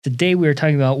Today we are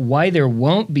talking about why there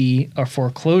won't be a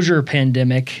foreclosure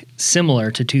pandemic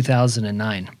similar to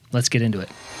 2009. Let's get into it.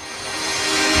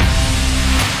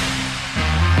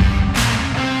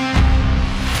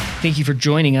 Thank you for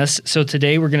joining us. So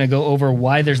today we're going to go over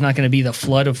why there's not going to be the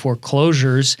flood of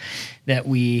foreclosures that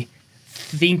we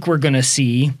think we're going to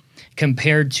see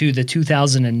compared to the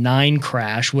 2009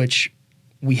 crash, which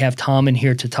we have Tom in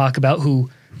here to talk about, who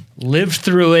lived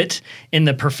through it in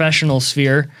the professional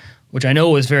sphere, which I know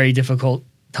was a very difficult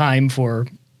time for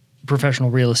professional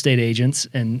real estate agents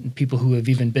and people who have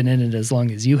even been in it as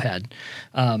long as you had.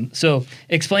 So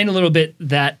explain a little bit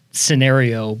that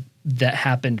scenario that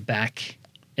happened back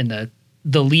in the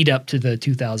lead up to the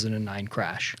 2009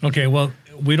 crash. Okay, well,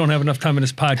 we don't have enough time in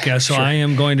this podcast, so Sure. I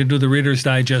am going to do the Reader's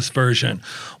Digest version.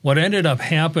 What ended up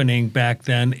happening back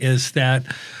then is that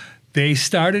they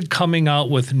started coming out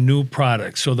with new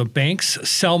products. So the banks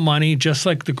sell money just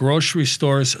like the grocery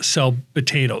stores sell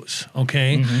potatoes,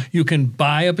 okay? Mm-hmm. You can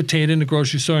buy a potato in the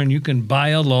grocery store and you can buy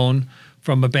a loan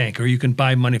from a bank, or you can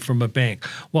buy money from a bank.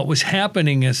 What was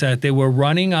happening is that they were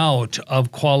running out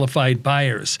of qualified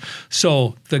buyers.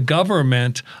 So the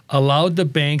government allowed the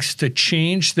banks to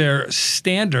change their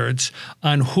standards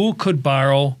on who could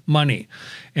borrow money.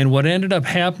 And what ended up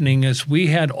happening is we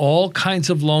had all kinds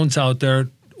of loans out there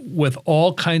with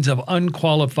all kinds of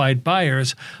unqualified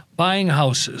buyers buying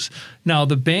houses. Now,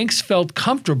 the banks felt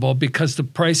comfortable because the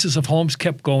prices of homes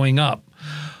kept going up.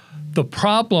 The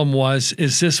problem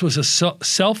is this was a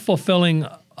self-fulfilling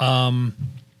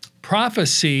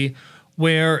prophecy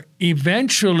where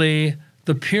eventually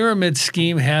the pyramid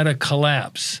scheme had a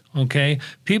collapse, okay?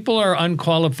 People are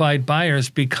unqualified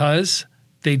buyers because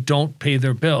they don't pay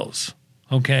their bills,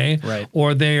 okay? Right.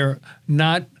 Or they're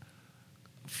not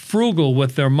frugal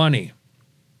with their money.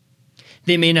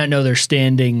 They may not know their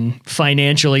standing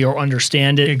financially or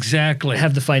understand it. Exactly.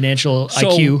 Have the financial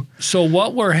IQ. So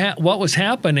what was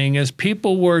happening is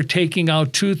people were taking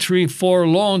out 2, 3, 4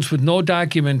 loans with no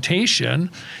documentation,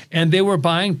 and they were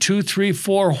buying 2, 3,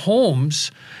 4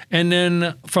 homes, and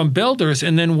then from builders,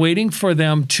 and then waiting for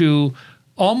them to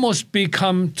almost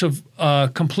become to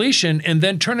completion, and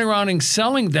then turning around and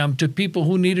selling them to people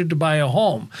who needed to buy a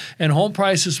home. And home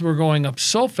prices were going up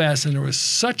so fast, and there was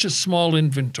such a small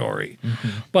inventory. Mm-hmm.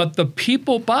 But the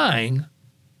people buying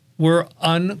were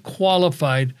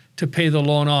unqualified to pay the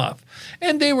loan off.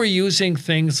 And they were using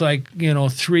things like,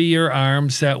 3-year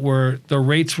ARMs the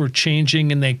rates were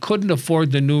changing and they couldn't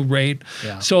afford the new rate.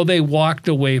 Yeah. So they walked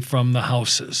away from the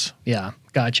houses. Yeah,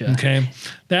 gotcha. Okay.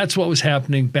 That's what was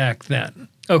happening back then.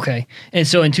 Okay. And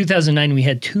so in 2009, we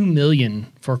had 2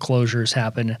 million foreclosures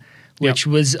happen, which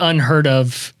was unheard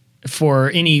of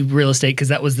for any real estate because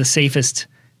that was the safest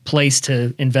place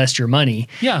to invest your money.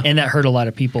 Yeah. And that hurt a lot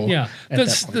of people. Yeah.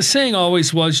 The saying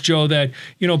always was, Joe, that,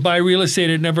 buy real estate,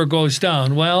 it never goes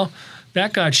down. Well,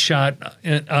 that got shot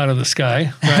out of the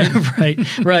sky, right?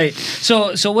 Right.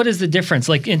 So what is the difference?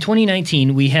 Like in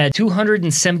 2019, we had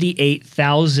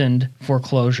 278,000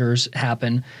 foreclosures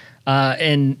happen.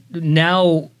 And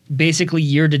now basically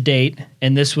year to date,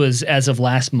 and this was as of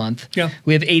last month,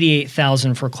 we have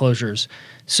 88,000 foreclosures.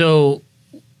 So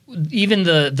even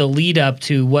the lead up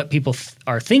to what people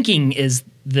are thinking is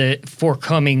the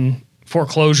forthcoming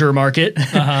foreclosure market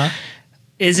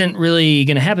isn't really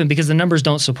going to happen because the numbers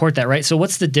don't support that, right? So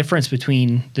what's the difference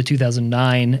between the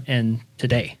 2009 and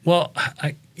today? Well,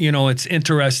 it's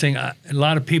interesting. A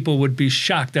lot of people would be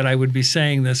shocked that I would be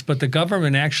saying this, but the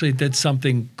government actually did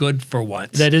something good for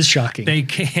once. That is shocking. They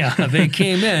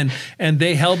came in and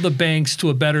they held the banks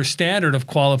to a better standard of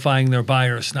qualifying their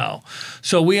buyers now.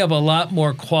 So we have a lot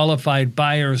more qualified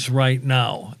buyers right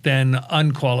now than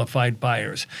unqualified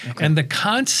buyers. Okay. And the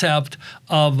concept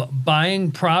of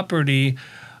buying property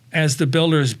as the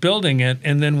builder is building it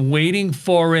and then waiting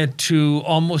for it to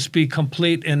almost be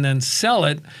complete and then sell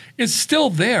it is still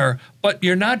there, but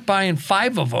you're not buying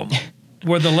 5 of them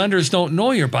where the lenders don't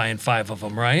know you're buying 5 of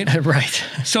them, right? Right.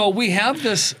 So we have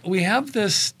this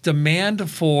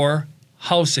demand for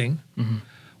housing. Mm-hmm.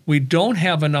 We don't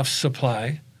have enough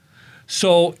supply.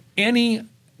 So any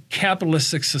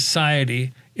capitalistic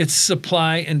society, it's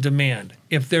supply and demand.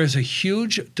 If there's a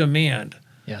huge demand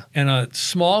and a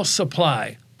small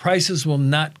supply, prices will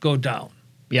not go down.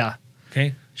 Yeah.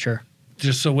 Okay? Sure.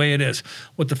 Just the way it is.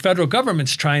 What the federal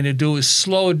government's trying to do is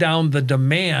slow down the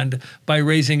demand by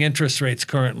raising interest rates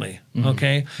currently. Mm-hmm.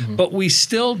 Okay? Mm-hmm. But we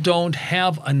still don't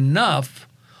have enough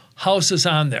houses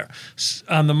on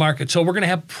the market. So we're going to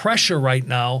have pressure right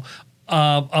now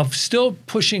of still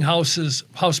pushing house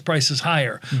prices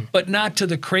higher, but not to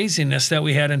the craziness that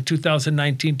we had in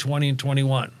 2019, 20, and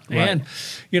 21. Right. And,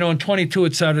 in 22,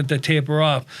 it started to taper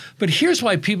off. But here's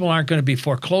why people aren't going to be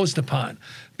foreclosed upon.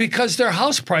 Because their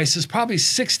house price is probably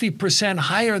 60%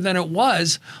 higher than it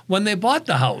was when they bought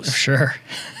the house. Sure.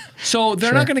 So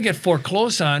they're not going to get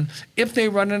foreclosed on if they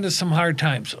run into some hard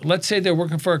times. Let's say they're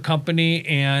working for a company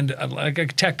and like a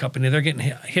tech company, they're getting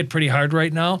hit pretty hard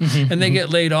right now, and they get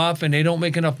laid off and they don't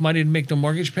make enough money to make the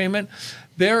mortgage payment.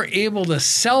 They're able to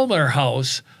sell their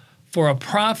house for a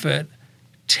profit,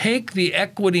 take the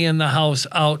equity in the house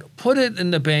out, put it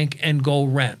in the bank, and go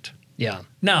rent. Yeah.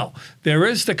 Now, there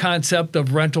is the concept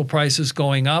of rental prices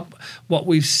going up. What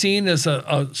we've seen is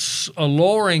a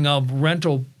lowering of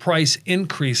rental price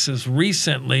increases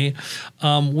recently.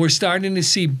 We're starting to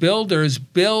see builders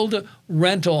build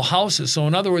rental houses. So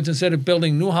in other words, instead of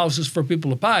building new houses for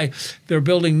people to buy, they're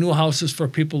building new houses for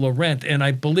people to rent. And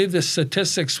I believe the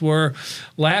statistics were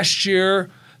last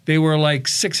year, they were like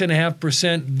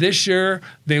 6.5%. This year,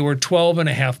 they were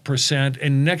 12.5%.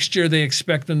 And next year, they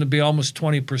expect them to be almost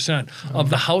 20% of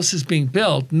the houses being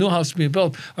built, new houses being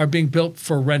built, are being built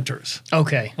for renters.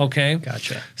 Okay. Okay?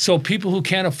 Gotcha. So people who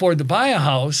can't afford to buy a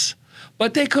house,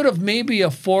 but they could have maybe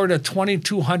afford a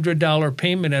 $2,200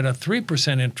 payment at a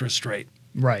 3% interest rate.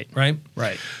 Right. Right?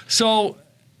 Right. So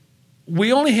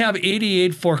we only have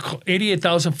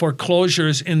 88,000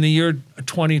 foreclosures in the year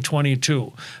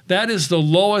 2022. That is the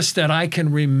lowest that I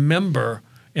can remember,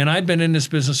 and I've been in this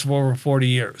business for over 40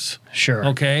 years. Sure.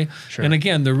 Okay? Sure. And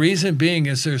again, the reason being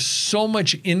is there's so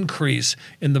much increase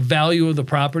in the value of the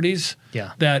properties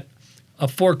that a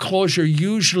foreclosure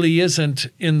usually isn't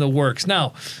in the works.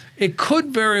 Now, it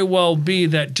could very well be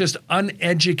that just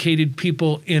uneducated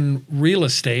people in real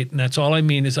estate, and that's all I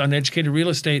mean is uneducated real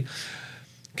estate,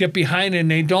 get behind it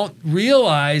and they don't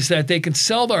realize that they can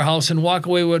sell their house and walk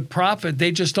away with profit.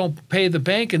 They just don't pay the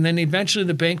bank, and then eventually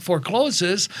the bank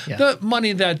forecloses. The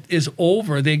money that is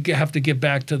over, they have to give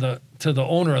back to the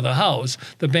owner of the house.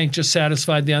 The bank just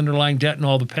satisfied the underlying debt and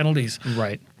all the penalties.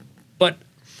 Right. But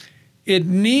it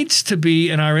needs to be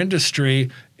in our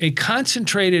industry a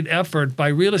concentrated effort by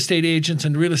real estate agents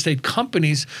and real estate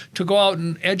companies to go out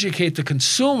and educate the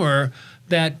consumer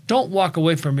that don't walk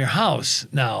away from your house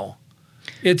now.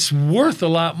 It's worth a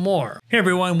lot more. Hey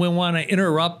everyone, we want to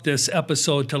interrupt this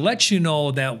episode to let you know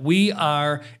that we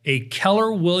are a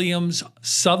Keller Williams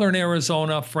Southern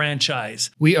Arizona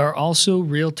franchise. We are also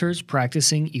realtors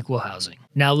practicing equal housing.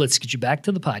 Now let's get you back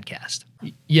to the podcast.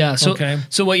 Yeah. So,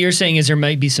 so what you're saying is there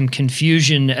might be some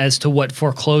confusion as to what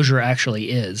foreclosure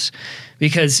actually is,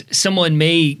 because someone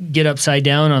may get upside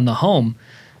down on the home.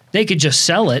 They could just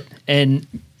sell it and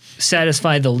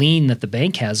satisfy the lien that the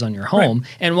bank has on your home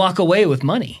and walk away with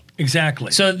money.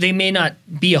 Exactly. So they may not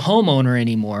be a homeowner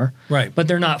anymore, but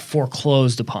they're not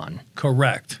foreclosed upon.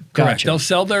 Correct. Gotcha. They'll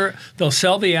sell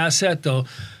the asset, they'll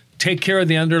take care of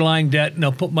the underlying debt, and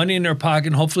they'll put money in their pocket,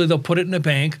 and hopefully they'll put it in the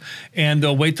bank, and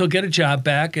they'll wait till get a job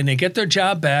back, and they get their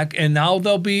job back, and now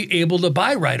they'll be able to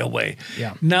buy right away.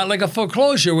 Yeah. Not like a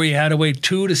foreclosure where you had to wait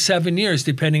 2 to 7 years,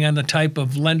 depending on the type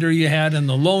of lender you had and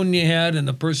the loan you had and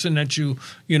the person that you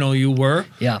were,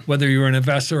 whether you were an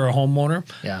investor or a homeowner.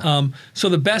 Yeah. So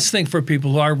the best thing for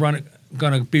people who are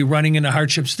going to be running into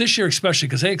hardships this year, especially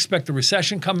because they expect the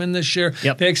recession come in this year.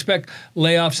 They expect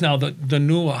layoffs. Now the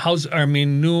new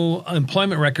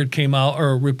employment record came out,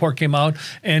 or report came out,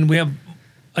 and we have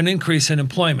an increase in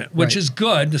employment, which is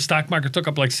good. The stock market took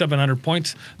up like 700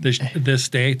 points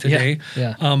today.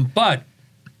 But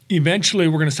eventually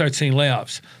we're going to start seeing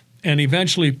layoffs. And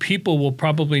eventually people will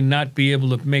probably not be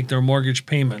able to make their mortgage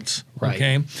payments.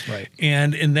 Okay? Right.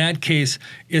 And in that case,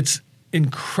 it's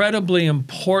incredibly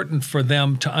important for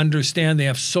them to understand they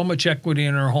have so much equity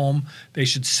in their home. They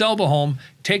should sell the home,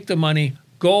 take the money,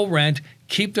 go rent,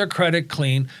 keep their credit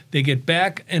clean. They get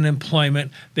back in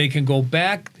employment. They can go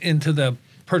back into the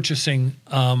purchasing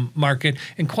market.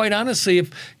 And quite honestly, if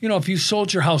you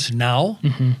sold your house now,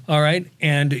 all right,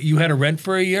 and you had a rent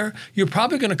for a year, you're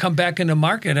probably going to come back into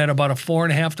market at about a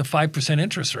 4.5% to 5%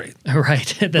 interest rate. Right.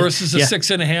 Versus a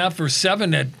 6.5% or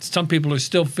 7% that some people are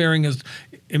still fearing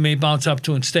it may bounce up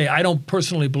to and stay. I don't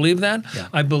personally believe that.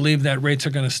 I believe that rates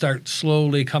are going to start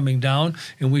slowly coming down,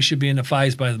 and we should be in the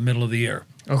 5s by the middle of the year.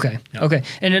 Okay. Okay.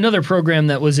 And another program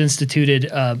that was instituted,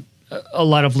 a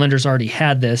lot of lenders already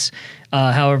had this.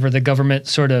 However, the government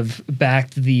sort of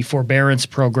backed the forbearance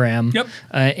program.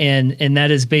 And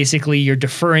that is basically you're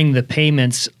deferring the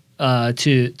payments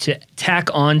to tack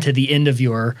on to the end of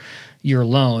your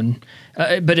loan.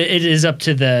 But it is up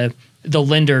to the the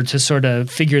lender to sort of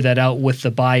figure that out with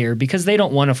the buyer, because they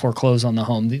don't want to foreclose on the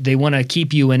home. They want to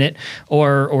keep you in it,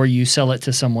 or you sell it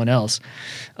to someone else.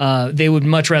 They would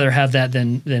much rather have that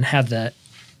than have an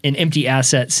empty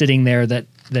asset sitting there that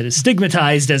is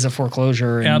stigmatized as a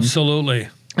foreclosure. And, Absolutely.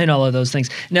 And all of those things.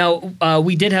 Now,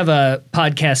 we did have a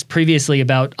podcast previously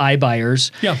about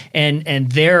iBuyers and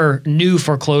their new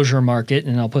foreclosure market,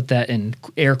 and I'll put that in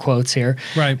air quotes here.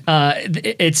 Right.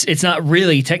 It's not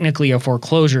really technically a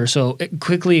foreclosure. So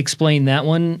quickly explain that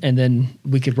one, and then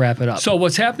we could wrap it up. So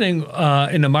what's happening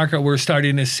in the market we're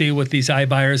starting to see with these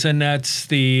iBuyers, and that's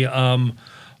the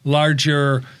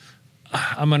larger,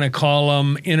 I'm going to call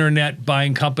them internet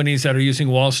buying companies that are using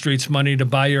Wall Street's money to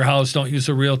buy your house. Don't use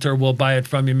a realtor. We'll buy it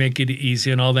from you, make it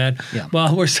easy and all that. Yeah.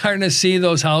 Well, we're starting to see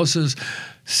those houses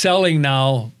selling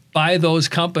now by those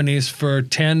companies for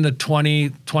 10 to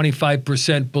 20,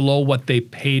 25% below what they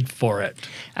paid for it.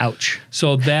 Ouch.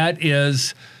 So that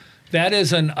is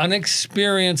an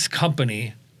unexperienced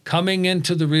company coming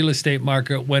into the real estate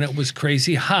market when it was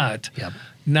crazy hot,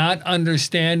 not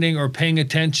understanding or paying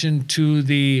attention to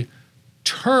the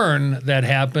turn that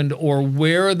happened or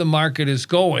where the market is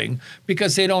going,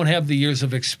 because they don't have the years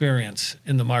of experience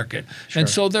in the market. Sure. And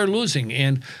so they're losing.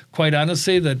 And quite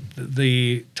honestly,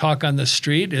 the talk on the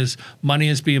street is money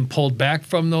is being pulled back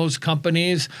from those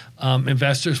companies.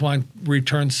 Investors want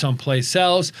returns someplace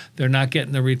else. They're not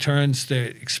getting the returns they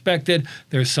expected.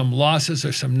 There's some losses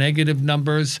or some negative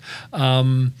numbers.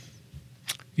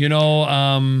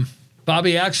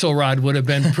 Bobby Axelrod would have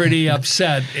been pretty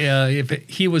upset if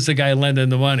he was the guy lending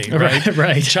the money, right?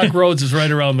 Right. Chuck Rhodes is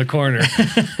right around the corner.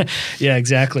 Yeah,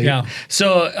 exactly. Yeah.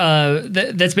 So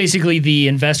that's basically the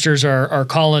investors are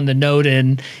calling the note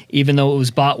in, even though it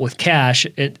was bought with cash.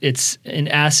 It's an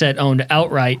asset owned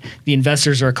outright. The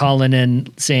investors are calling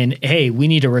in saying, hey, we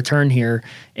need a return here,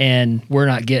 and we're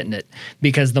not getting it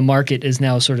because the market is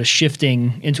now sort of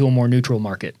shifting into a more neutral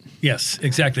market. Yes,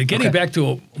 exactly. Getting back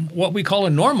to what we call a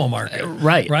normal market.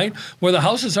 Right. Right? Where the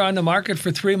houses are on the market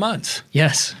for 3 months.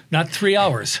 Yes. Not 3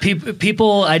 hours.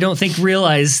 People, I don't think,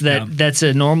 realize that that's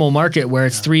a normal market where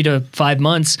it's 3 to 5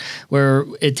 months where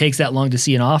it takes that long to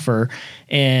see an offer.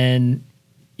 And,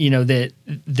 that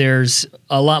there's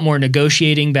a lot more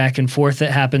negotiating back and forth that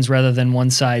happens rather than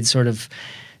one side sort of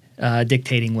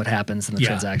dictating what happens in the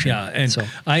transaction. Yeah, and so.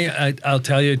 I'll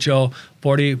tell you, Joe,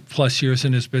 40 plus years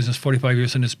in this business, 45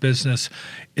 years in this business,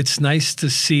 it's nice to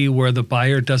see where the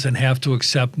buyer doesn't have to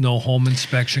accept no home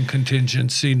inspection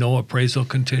contingency, no appraisal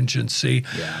contingency.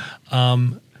 Yeah.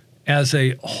 As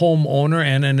a homeowner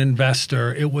and an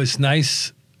investor, it was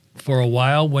nice for a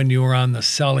while when you were on the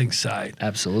selling side.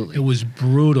 Absolutely. It was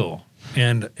brutal.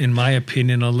 And in my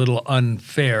opinion, a little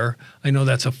unfair. I know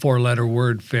that's a 4-letter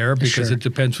word, fair, because it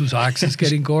depends whose ox is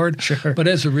getting gored. Sure. But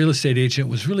as a real estate agent, it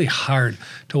was really hard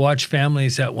to watch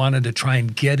families that wanted to try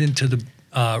and get into the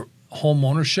home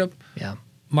ownership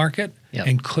market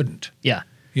and couldn't. Yeah.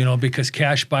 Because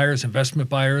cash buyers, investment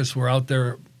buyers were out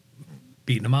there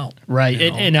beating them out. Right.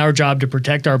 And our job to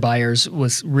protect our buyers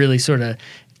was really sort of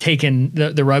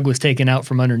the rug was taken out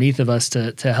from underneath of us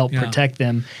to help protect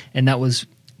them. And that was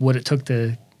what it took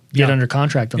to get under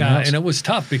contract on the house. And it was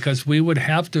tough because we would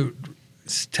have to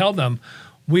tell them,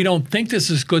 we don't think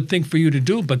this is a good thing for you to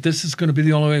do, but this is going to be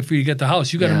the only way for you to get the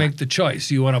house. You got to make the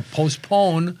choice. You want to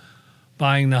postpone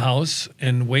buying the house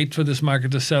and wait for this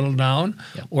market to settle down,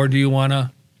 or do you want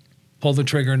to pull the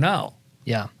trigger now?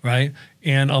 Yeah. Right?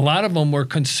 And a lot of them were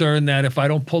concerned that if I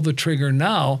don't pull the trigger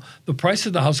now, the price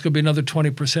of the house could be another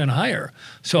 20% higher.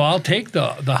 So I'll take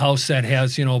the house that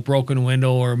has, a broken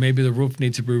window, or maybe the roof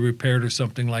needs to be repaired or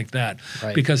something like that.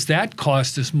 Right. Because that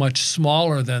cost is much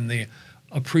smaller than the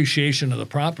appreciation of the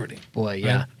property. Boy,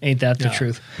 yeah. Right? Ain't that the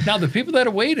truth? Now, the people that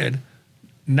have waited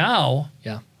now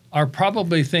are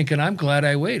probably thinking, I'm glad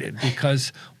I waited,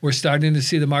 because we're starting to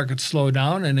see the market slow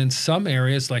down. And in some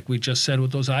areas, like we just said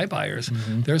with those iBuyers,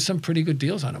 there's some pretty good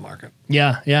deals on the market.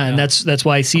 Yeah. And that's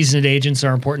why seasoned agents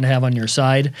are important to have on your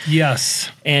side.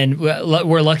 Yes. And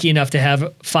we're lucky enough to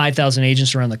have 5,000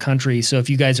 agents around the country. So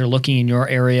if you guys are looking in your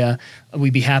area,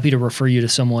 we'd be happy to refer you to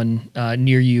someone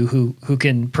near you who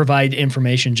can provide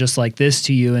information just like this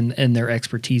to you and their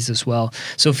expertise as well.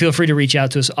 So feel free to reach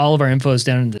out to us. All of our info is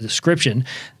down in the description.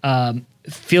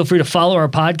 Feel free to follow our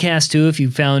podcast too if you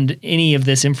found any of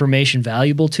this information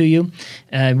valuable to you.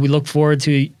 We look forward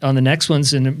to on the next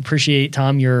ones and appreciate,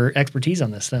 Tom, your expertise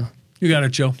on this, though. You got it,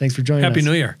 Joe. Thanks for joining us. Happy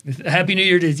New Year. Happy New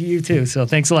Year to you, too. So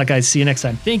thanks a lot, guys. See you next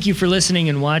time. Thank you for listening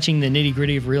and watching the Nitty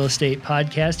Gritty of Real Estate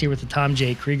podcast here with the Tom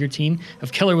J. Krieger team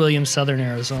of Keller Williams, Southern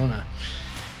Arizona.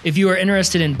 If you are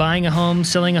interested in buying a home,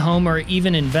 selling a home, or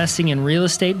even investing in real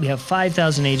estate, we have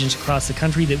 5,000 agents across the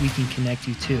country that we can connect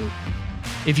you to.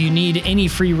 If you need any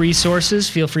free resources,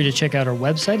 feel free to check out our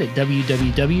website at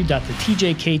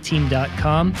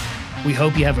www.thetjkteam.com. We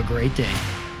hope you have a great day.